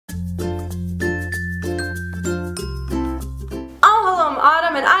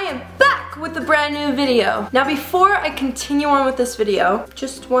brand new video. Now before I continue on with this video,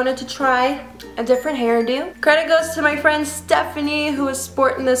 just wanted to try a different hairdo. Credit goes to my friend Stephanie, who was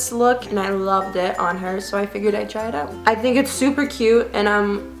sporting this look and I loved it on her, so I figured I'd try it out. I think it's super cute and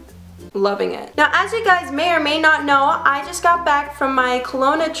I'm loving it. Now as you guys may or may not know, I just got back from my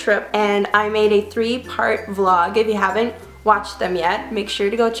Kelowna trip and I made a 3-part vlog. If you haven't watched them yet, make sure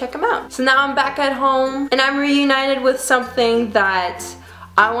to go check them out. So now I'm back at home and I'm reunited with something that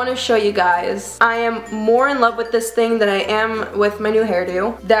I want to show you guys. I am more in love with this thing than I am with my new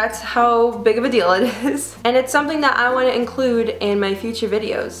hairdo. That's how big of a deal it is. And it's something that I want to include in my future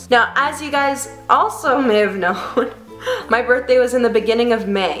videos. Now, as you guys also may have known, my birthday was in the beginning of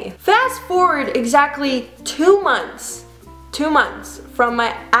May. Fast forward exactly 2 months from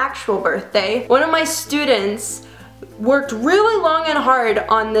my actual birthday, one of my students worked really long and hard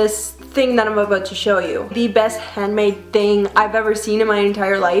on this thing that I'm about to show you. The best handmade thing I've ever seen in my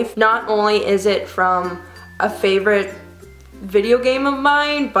entire life. Not only is it from a favorite video game of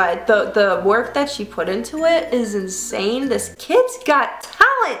mine, but the work that she put into it is insane. This kid's got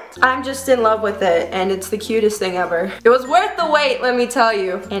talent. I'm just in love with it and it's the cutest thing ever. It was worth the wait, let me tell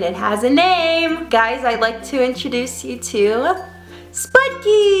you. And it has a name. Guys, I'd like to introduce you to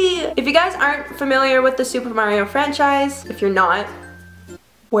Spudky! If you guys aren't familiar with the Super Mario franchise, if you're not,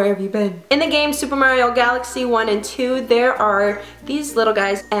 where have you been? In the game Super Mario Galaxy 1 and 2, there are these little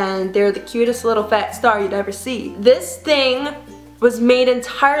guys and they're the cutest little fat star you'd ever see. This thing was made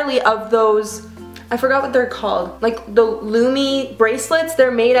entirely of those, I forgot what they're called, like the Lumi bracelets.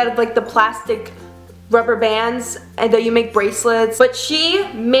 They're made out of like the plastic rubber bands and that you make bracelets, but she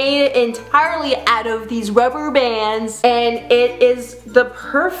made it entirely out of these rubber bands and it is the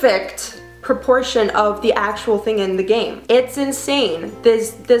perfect proportion of the actual thing in the game. It's insane.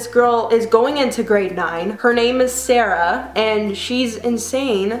 This girl is going into grade 9. Her name is Sarah and she's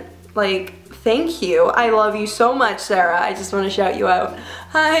insane. Like, thank you. I love you so much, Sarah. I just want to shout you out.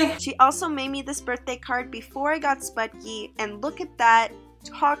 Hi. She also made me this birthday card before I got Spudky and look at that.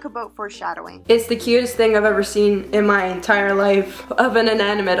 Talk about foreshadowing. It's the cutest thing I've ever seen in my entire life of an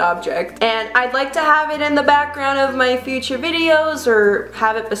inanimate object. And I'd like to have it in the background of my future videos or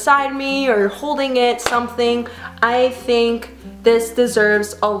have it beside me or holding it, something. I think this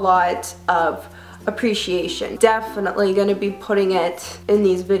deserves a lot of appreciation. Definitely gonna be putting it in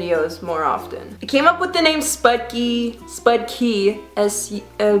these videos more often. I came up with the name Spudky,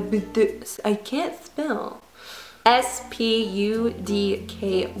 I can't spell. S-P-U-D-K-Y.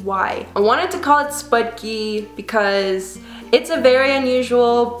 I wanted to call it Spudky because it's a very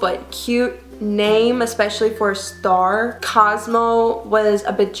unusual but cute name, especially for a star. Cosmo was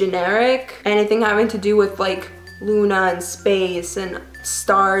a bit generic. Anything having to do with like Luna and space and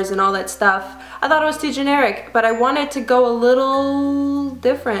stars and all that stuff, I thought it was too generic, but I wanted to go a little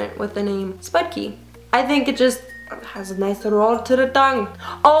different with the name Spudky. I think it just has a nice roll to the tongue.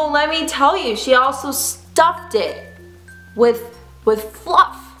 Oh, let me tell you, she also stuffed it with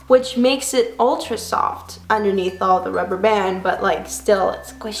fluff, which makes it ultra soft underneath all the rubber band, but like still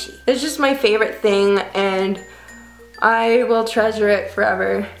it's squishy. It's just my favorite thing and I will treasure it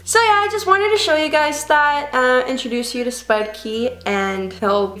forever. So yeah, I just wanted to show you guys that, introduce you to Spudky, and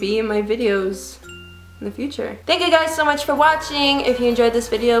he'll be in my videos in the future. Thank you guys so much for watching. If you enjoyed this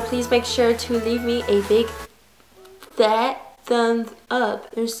video, please make sure to leave me a big fat thumbs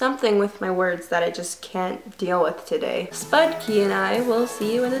up. There's something with my words that I just can't deal with today. Spudky and I will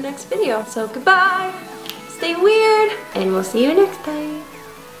see you in the next video. So goodbye, stay weird, and we'll see you next time.